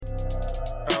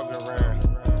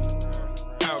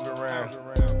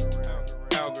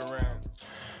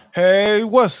Hey,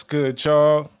 what's good,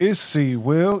 y'all? It's C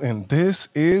Will, and this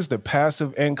is the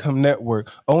Passive Income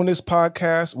Network. On this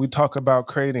podcast, we talk about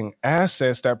creating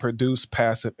assets that produce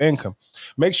passive income.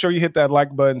 Make sure you hit that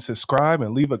like button, subscribe,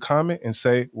 and leave a comment and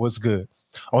say what's good.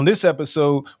 On this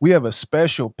episode, we have a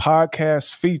special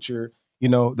podcast feature.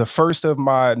 The first of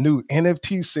my new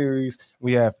NFT series.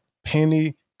 We have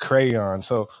Penny Crayon.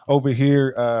 So over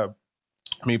here, let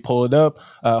me pull it up.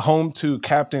 Home to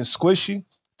Captain Squishy,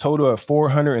 total of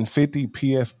 450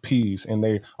 PFPs, and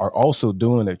they are also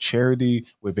doing a charity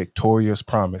with Victoria's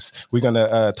Promise. We're going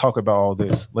to talk about all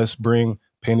this. Let's bring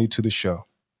Penny to the show.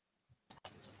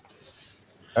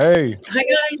 Hey. Hi,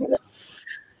 guys.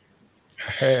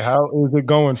 Hey, how is it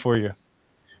going for you?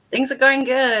 Things are going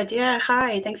good. Yeah,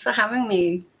 hi. Thanks for having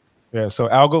me. Yeah, so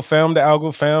Algo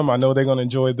Fam, I know they're going to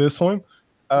enjoy this one.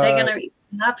 They're going to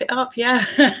lap it up, yeah.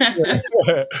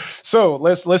 So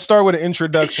let's start with an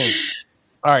introduction.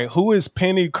 All right, who is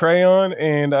Penny Crayon,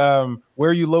 and where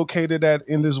are you located at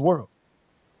in this world?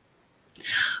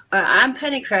 I'm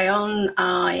Penny Crayon.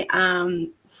 I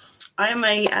am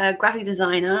a graphic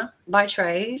designer by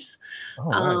trade,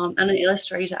 Nice. and an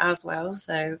illustrator as well.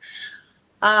 So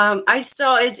I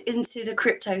started into the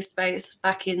crypto space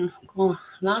back in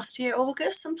last year,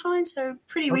 August sometime. So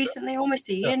pretty recently, almost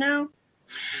a year now.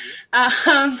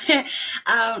 I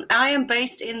am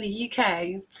based in the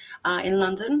UK, in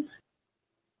London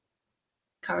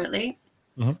currently.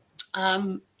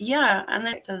 Mm-hmm. Yeah, and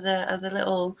then as a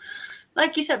little,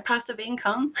 like you said, passive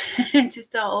income to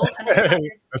start off, and it kind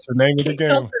of that's the name of the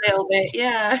game. off a little bit,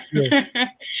 yeah.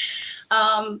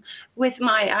 With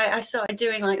I started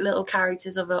doing like little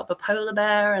characters of a polar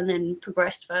bear, and then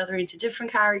progressed further into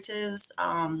different characters.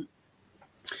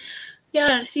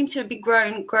 Yeah, it seems to be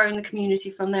growing the community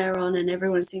from there on, and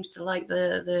everyone seems to like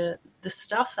the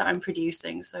stuff that I'm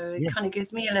producing. So it kind of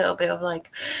gives me a little bit of like,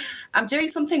 I'm doing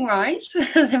something right.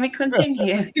 Let me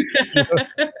continue.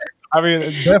 I mean,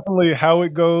 definitely how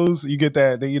it goes. You get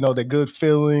that, the good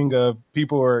feeling of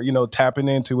people are, tapping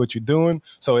into what you're doing.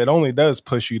 So it only does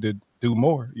push you to do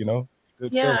more,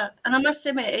 Good yeah. feeling. And I must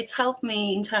admit, it's helped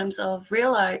me in terms of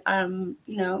real life,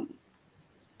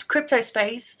 crypto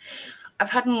space. I've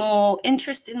had more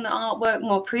interest in the artwork,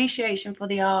 more appreciation for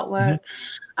the artwork.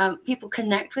 Mm-hmm. People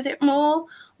connect with it more.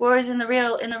 Whereas in the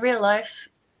real life,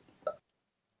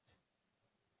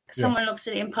 someone looks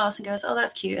at it in passing and goes, "Oh,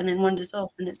 that's cute," and then wanders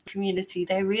off. And it's community.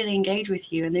 They really engage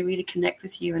with you and they really connect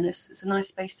with you, and it's a nice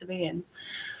space to be in.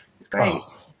 It's great.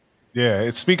 Oh, yeah.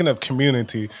 It's speaking of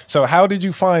community. So how did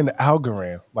you find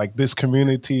Algorand? Like this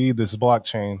community, this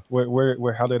blockchain?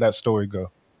 Where how did that story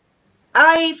go?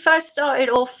 I first started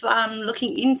off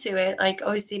looking into it. Like,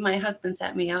 obviously, my husband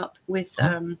set me up with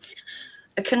a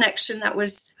connection that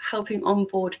was helping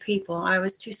onboard people. I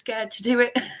was too scared to do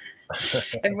it.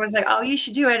 Everyone's like, "Oh, you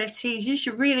should do NFTs. You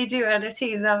should really do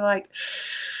NFTs." And I'm like,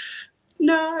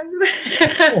 no.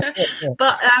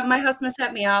 But my husband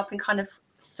set me up and kind of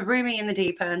threw me in the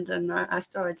deep end, and I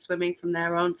started swimming from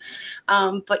there on.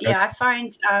 But yeah, I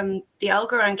find the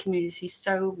Algorand community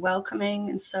so welcoming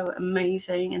and so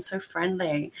amazing and so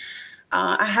friendly.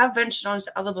 I have ventured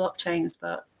onto other blockchains,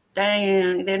 but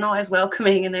dang, they're not as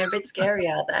welcoming and they're a bit scary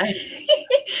out there.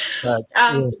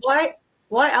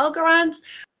 Why Algorand?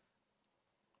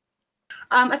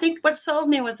 I think what sold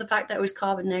me was the fact that it was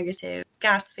carbon negative,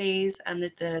 gas fees, and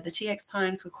the TX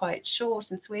times were quite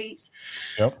short and sweet.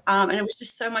 Yep. And it was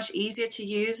just so much easier to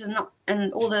use,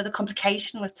 and although the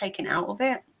complication was taken out of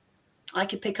it, I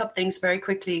could pick up things very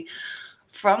quickly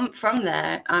from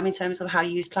there, in terms of how to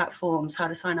use platforms, how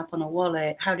to sign up on a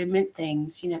wallet, how to mint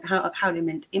things, how to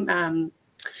mint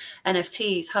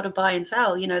NFTs, how to buy and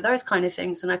sell, those kind of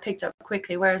things. And I picked up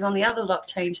quickly. Whereas on the other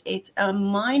blockchains, it's a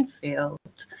minefield.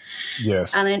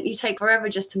 Yes. And then you take forever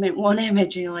just to mint one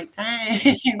image, and you're like,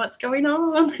 dang, what's going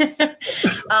on?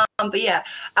 But yeah,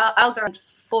 Algorand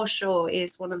for sure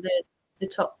is one of the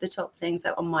top things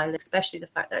that on my list, especially the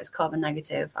fact that it's carbon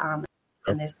negative,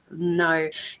 and there's no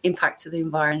impact to the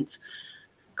environment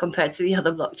compared to the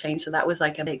other blockchain. So that was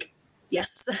like a big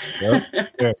yes.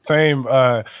 Yeah, same.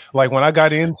 Like when I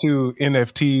got into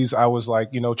NFTs, I was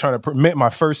like, trying to mint my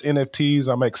first NFTs.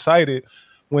 I'm excited.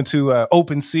 Went to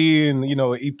OpenSea and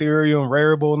Ethereum,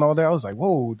 Rarible, and all that. I was like,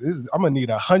 whoa, I'm gonna need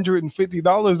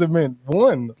 $150 to mint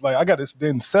one. Like I got to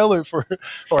then sell it for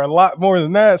a lot more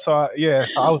than that. So I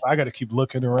got to keep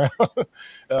looking around.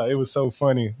 It was so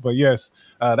funny, but yes,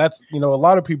 that's a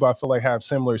lot of people I feel like have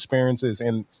similar experiences,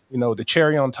 and the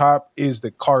cherry on top is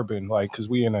the carbon, like because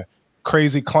we in a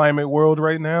crazy climate world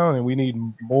right now, and we need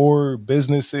more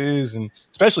businesses, and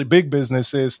especially big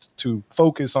businesses, to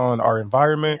focus on our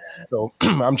environment. So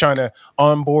I'm trying to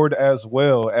onboard as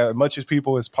well as much as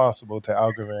people as possible to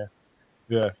Algorand.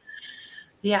 Yeah.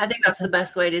 Yeah, I think that's the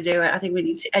best way to do it. I think we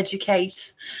need to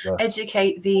educate Yes.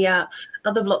 the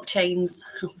other blockchains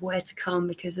of where to come,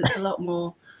 because it's a lot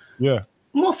more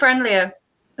friendlier.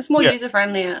 It's more user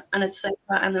friendlier, and it's safer,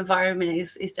 and the environment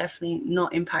is definitely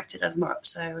not impacted as much.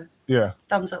 So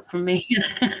thumbs up from me.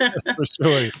 For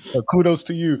sure. So kudos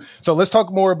to you. So let's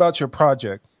talk more about your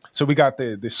project. So we got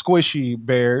the Squishy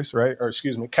Bears, right? Or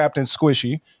excuse me, Captain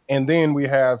Squishy, and then we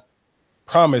have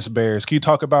Promise Bears. Can you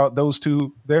talk about those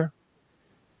two there?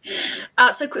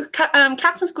 So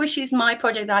Captain Squishy is my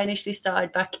project that I initially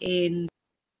started back in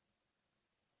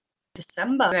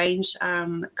December. Range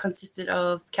consisted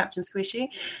of Captain Squishy,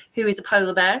 who is a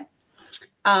polar bear.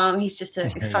 He's just a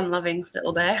fun-loving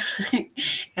little bear. He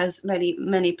has many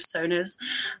personas.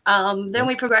 Then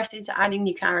we progressed into adding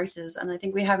new characters, and I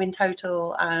think we have in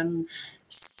total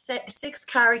 6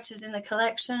 characters in the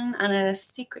collection and a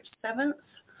secret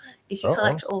 7th if you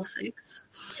collect all 6.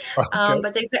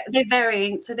 But they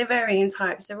vary. So they vary in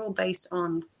types. They're all based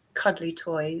on cuddly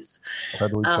toys.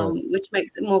 Which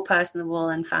makes it more personable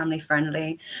and family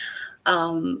friendly.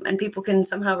 And people can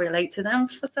somehow relate to them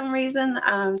for some reason.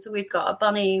 So we've got a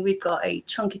bunny, we've got a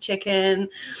chunky chicken,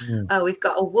 we've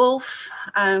got a wolf.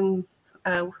 Who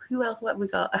else? What we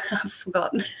got? I've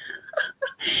forgotten.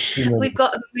 We've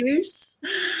got a moose,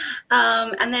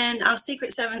 and then our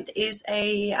secret 7th is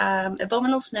a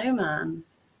abominable snowman.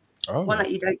 One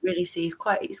that you don't really see. Is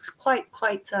quite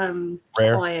rare.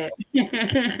 Quiet.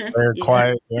 Very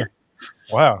quiet. Yeah.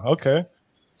 Wow. Okay.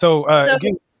 So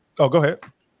again, go ahead.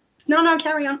 No,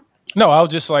 carry on. No, I was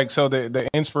just like, so the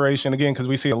inspiration, again, because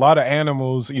we see a lot of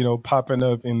animals, popping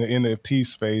up in the NFT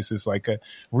space. It's like a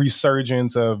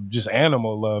resurgence of just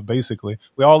animal love, basically.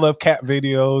 We all love cat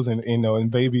videos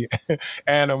and baby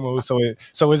animals. So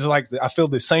it's like, I feel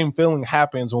the same feeling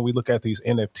happens when we look at these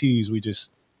NFTs. We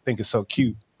just think it's so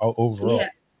cute overall. Yeah,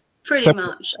 pretty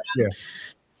much.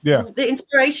 Yeah. The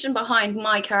inspiration behind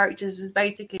my characters is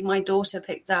basically my daughter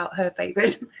picked out her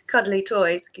favorite cuddly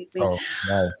toys. Excuse me. Oh,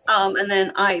 nice. And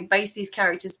then I base these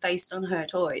characters based on her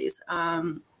toys.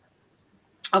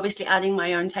 Obviously, adding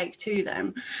my own take to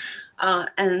them,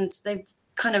 and they've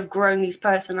kind of grown these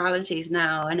personalities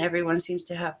now, and everyone seems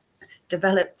to have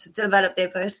developed their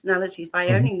personalities by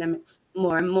owning them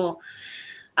more and more.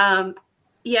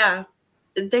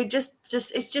 They just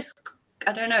it's just.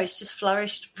 I don't know, it's just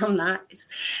flourished from that. It's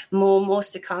more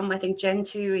to come. I think Gen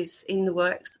 2 is in the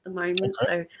works at the moment.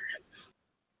 So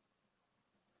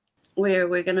we're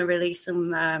going to release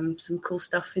some cool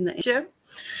stuff in the future.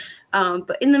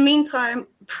 But in the meantime,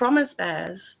 Promise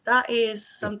Bears, that is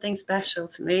something special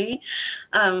to me.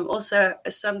 Also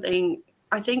something,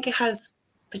 I think it has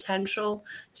potential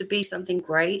to be something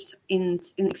great in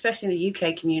especially in the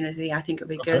UK community. I think it'll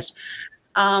be good.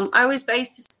 I was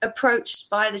approached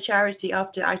by the charity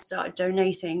after I started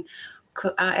donating.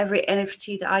 Every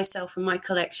NFT that I sell from my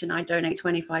collection, I donate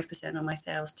 25% of my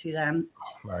sales to them.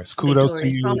 Nice. Kudos to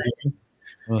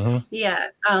you. Yeah.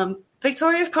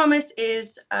 Victoria's Promise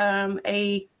is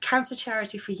a cancer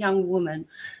charity for young women.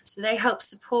 So they help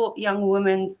support young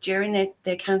women during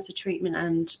their cancer treatment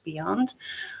and beyond.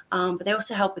 But they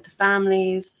also help with the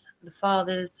families, the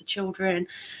fathers, the children.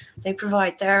 They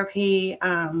provide therapy,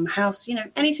 house,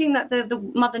 anything that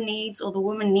the mother needs or the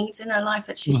woman needs in her life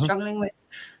that she's struggling with,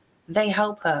 they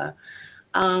help her,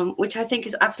 which I think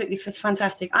is absolutely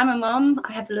fantastic. I'm a mum.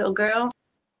 I have a little girl.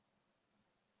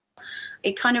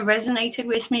 It kind of resonated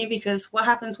with me because what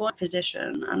happens one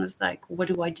position? And I was like, what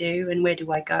do I do and where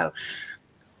do I go?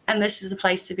 And this is the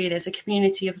place to be. There's a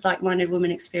community of like-minded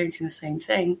women experiencing the same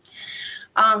thing.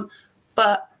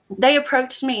 But they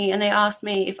approached me and they asked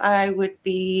me if I would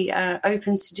be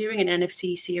open to doing an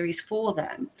NFC series for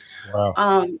them.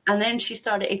 Wow. And then she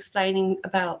started explaining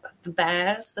about the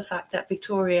bears, the fact that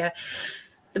Victoria,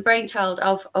 the brainchild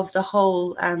of the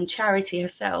whole charity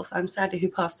herself, sadly who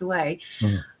passed away,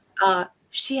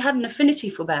 she had an affinity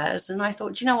for bears. And I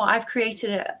thought, you know what, I've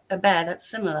created a bear that's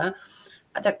similar,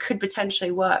 that could potentially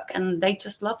work, and they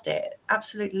just loved it,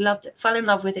 absolutely loved it, fell in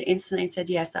love with it instantly and said,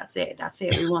 yes, that's it,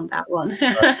 we want that one.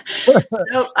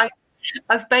 So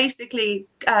I've basically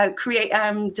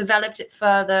developed it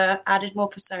further, added more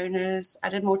personas,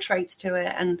 added more traits to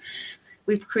it, and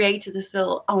we've created this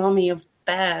little army of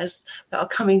bears that are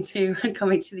coming to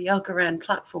the Algorand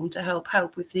platform to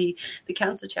help with the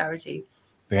cancer charity.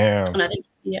 Damn. And I think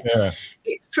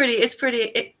it's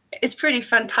pretty it's pretty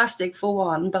fantastic for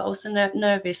one, but also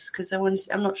nervous because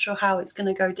I'm not sure how it's going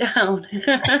to go down.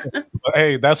 But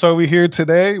hey, that's why we're here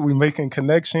today. We're making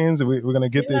connections, and we're gonna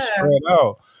get this Yeah. spread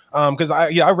out. Because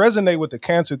I resonate with the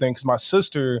cancer thing. Because my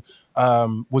sister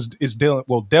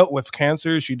dealt with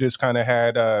cancer. She just kind of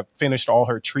had finished all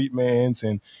her treatments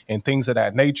and things of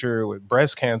that nature with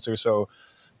breast cancer. So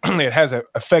it has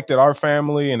affected our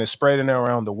family and it's spreading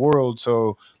around the world.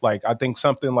 So, like, I think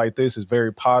something like this is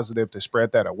very positive to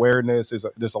spread that awareness.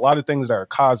 There's a lot of things that are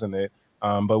causing it,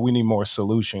 but we need more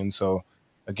solutions. So,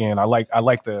 again, I like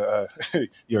the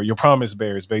your promise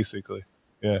bears basically.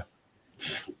 Yeah.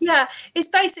 Yeah, it's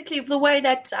basically the way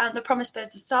that the Promise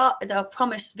Bears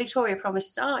Victoria Promise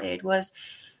started was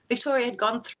Victoria had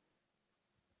gone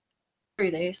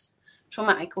through this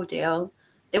traumatic ordeal.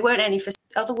 There weren't any for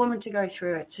other women to go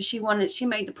through it, so she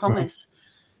made the promise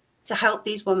to help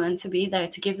these women, to be there,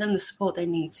 to give them the support they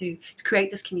need to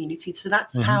create this community. So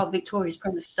that's how Victoria's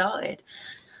Promise started,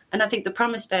 and I think the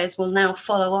Promise Bears will now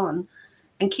follow on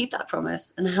and keep that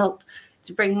promise and help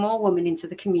to bring more women into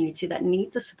the community that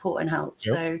need the support and help.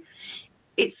 Yep. So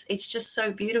it's just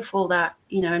so beautiful that,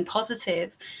 and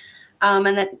positive,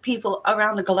 and that people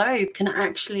around the globe can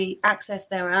actually access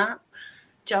their app,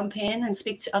 jump in and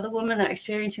speak to other women that are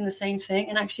experiencing the same thing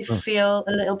and actually feel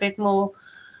a little bit more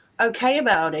okay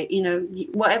about it.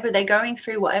 Whatever they're going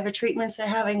through, whatever treatments they're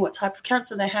having, what type of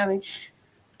cancer they're having,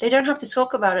 they don't have to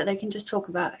talk about it. They can just talk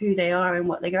about who they are and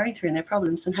what they're going through and their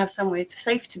problems and have somewhere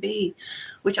safe to be,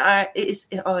 which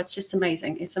it's just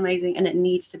amazing. It's amazing, and it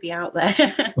needs to be out there.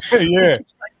 Yeah.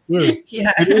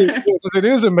 Yeah. It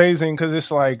is amazing because it's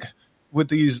like with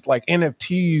these like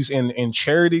NFTs and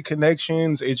charity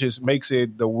connections, it just makes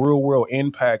it the real world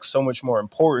impact so much more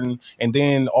important. And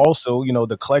then also,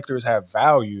 the collectors have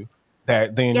value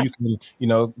that then Yes. you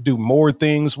can, do more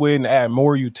things with and add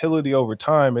more utility over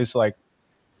time. It's like,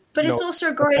 but it's also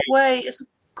a great way. It's a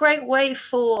great way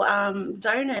for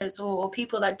donors or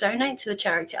people that donate to the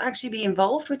charity to actually be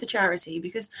involved with the charity,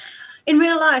 because in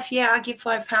real life, I give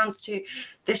 £5 to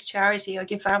this charity, I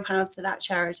give £5 to that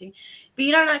charity, but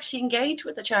you don't actually engage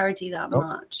with the charity that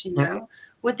much,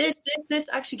 With this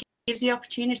actually gives the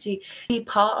opportunity to be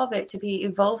part of it, to be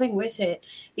involving with it.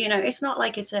 It's not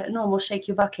like it's a normal shake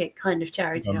your bucket kind of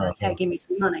charity, like, hey, give me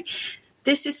some money.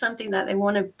 This is something that they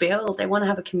want to build. They want to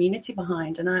have a community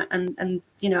behind, and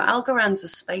Algorand's a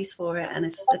space for it, and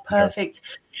it's the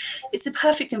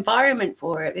perfect environment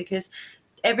for it, because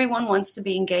everyone wants to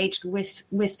be engaged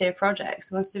with their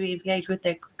projects, wants to be engaged with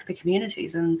the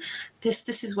communities, and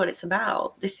this is what it's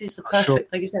about. This is the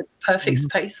perfect, like I said, perfect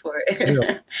space for it.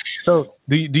 Yeah. So,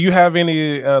 do you have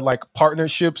any like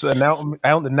partnerships,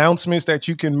 announcements that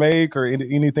you can make, or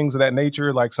any things of that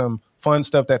nature, like some fun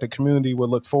stuff that the community would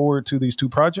look forward to these two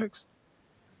projects?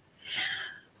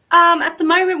 At the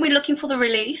moment, we're looking for the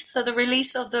release. So the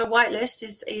release of the whitelist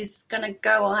is going to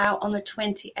go out on the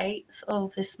 28th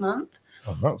of this month.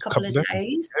 A couple of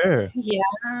days. Yeah.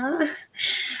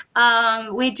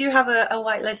 We do have a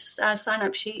whitelist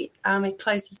sign-up sheet. It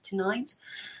closes tonight.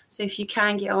 So if you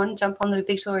can get on, jump on the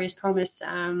Victoria's Promise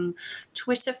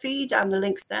Twitter feed. The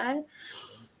link's there.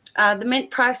 The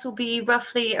mint price will be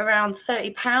roughly around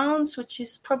 £30, which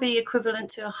is probably equivalent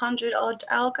to 100 odd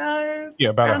algo. Yeah,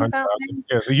 about 100.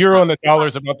 Yeah, the euro and the dollar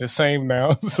is about the same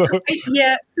now. So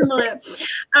yeah, similar.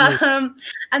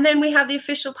 And then we have the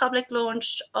official public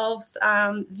launch of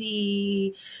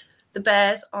the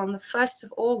bears on the 1st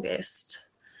of August.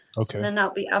 Okay. So then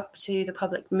that'll be up to the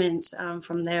public mint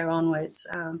from there onwards.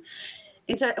 We're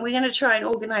going to try and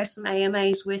organise some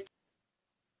AMAs with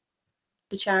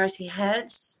the charity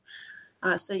heads.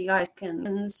 So you guys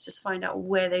can just find out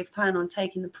where they plan on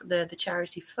taking the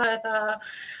charity further,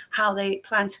 how they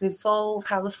plan to evolve,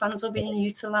 how the funds are being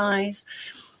utilised.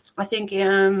 I think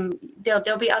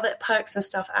there'll be other perks and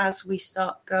stuff as we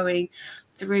start going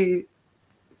through,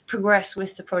 progress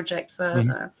with the project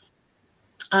further.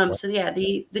 So yeah,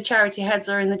 the charity heads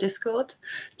are in the Discord.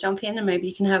 Jump in and maybe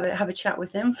you can have a chat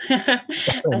with them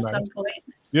at some point.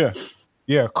 Yeah.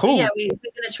 Yeah, cool. But yeah, we're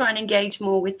going to try and engage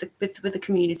more with the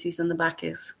communities and the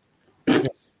backers. Yeah,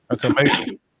 that's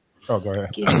amazing. Oh, go ahead.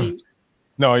 Excuse me.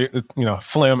 No,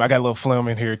 phlegm. I got a little phlegm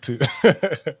in here too.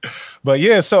 But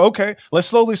yeah, so okay, let's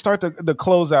slowly start the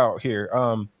close out here.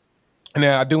 And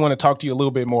then I do want to talk to you a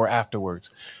little bit more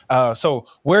afterwards. So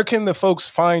where can the folks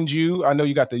find you? I know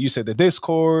you said the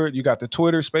Discord, you got the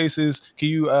Twitter Spaces. Can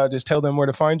you just tell them where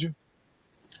to find you?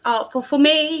 For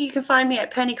me, you can find me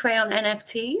at Penny Crayon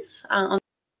NFTs on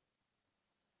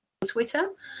Twitter.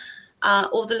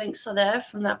 All the links are there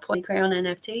from that point, Crayon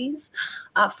NFTs.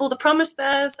 For the Promise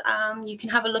Bears, you can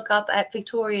have a look up at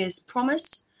Victoria's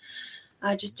Promise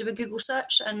Just do a Google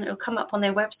search and it'll come up on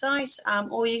their website.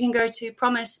 Or you can go to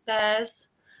Promise Bears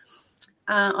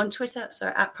on Twitter,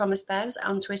 at Promise Bears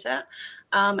on Twitter.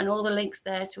 And all the links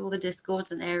there to all the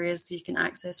Discords and areas you can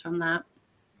access from that.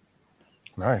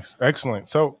 Nice. Excellent.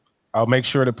 So I'll make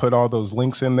sure to put all those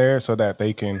links in there so that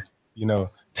they can,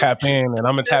 tap in, and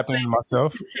I'm going to tap in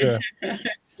myselself. Yeah.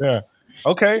 Yeah.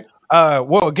 Okay.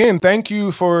 Well, again, thank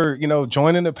you for,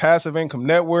 joining the Passive Income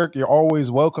Network. You're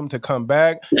always welcome to come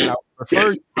back. I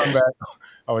prefer you to come back.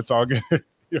 Oh, it's all good.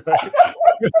 You're right.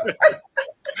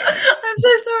 I'm so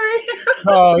sorry.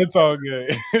 No, it's all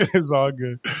good. It's all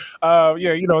good.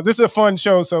 This is a fun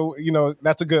show, so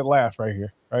that's a good laugh right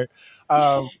here, right?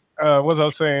 What was I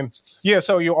saying? Yeah,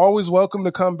 so you're always welcome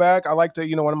to come back. I like to,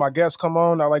 when my guests come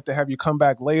on, I like to have you come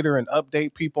back later and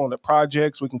update people on the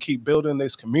projects. We can keep building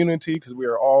this community because we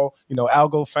are all,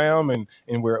 Algo fam, and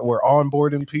we're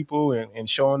onboarding people and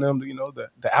showing them, the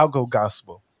Algo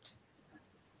gospel.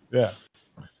 Yeah.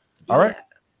 All right.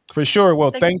 For sure.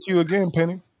 Well, thank you again,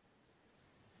 Penny.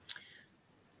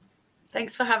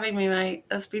 Thanks for having me, mate.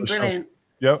 That's been brilliant.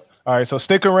 Sure. Yep. All right. So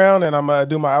stick around and I'm going to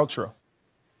do my outro.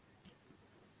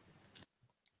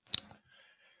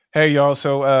 Hey, y'all.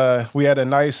 So we had a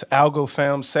nice Algo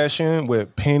Fam session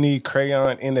with Penny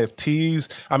Crayon NFTs.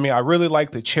 I mean, I really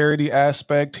like the charity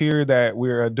aspect here that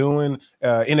we're doing.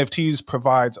 NFTs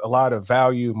provides a lot of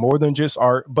value, more than just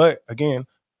art. But again,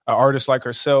 an artist like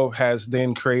herself has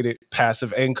then created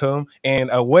passive income and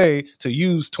a way to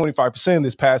use 25% of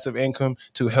this passive income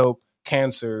to help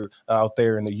cancer out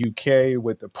there in the UK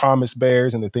with the Promise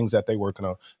Bears and the things that they're working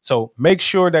on. So make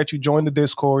sure that you join the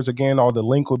Discords. Again, all the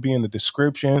link will be in the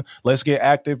description. Let's get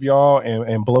active, y'all,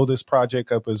 and blow this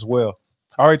project up as well.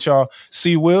 All right, y'all.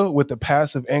 C. Will with the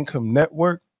Passive Income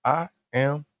Network. I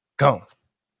am gone.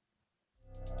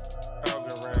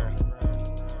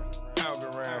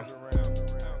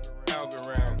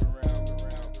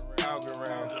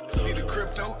 See the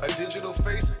crypto, a digital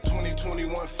face.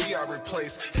 2021 fiat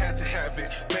replaced. Had to have it.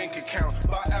 Bank account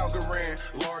by Algorand.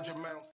 Large amounts.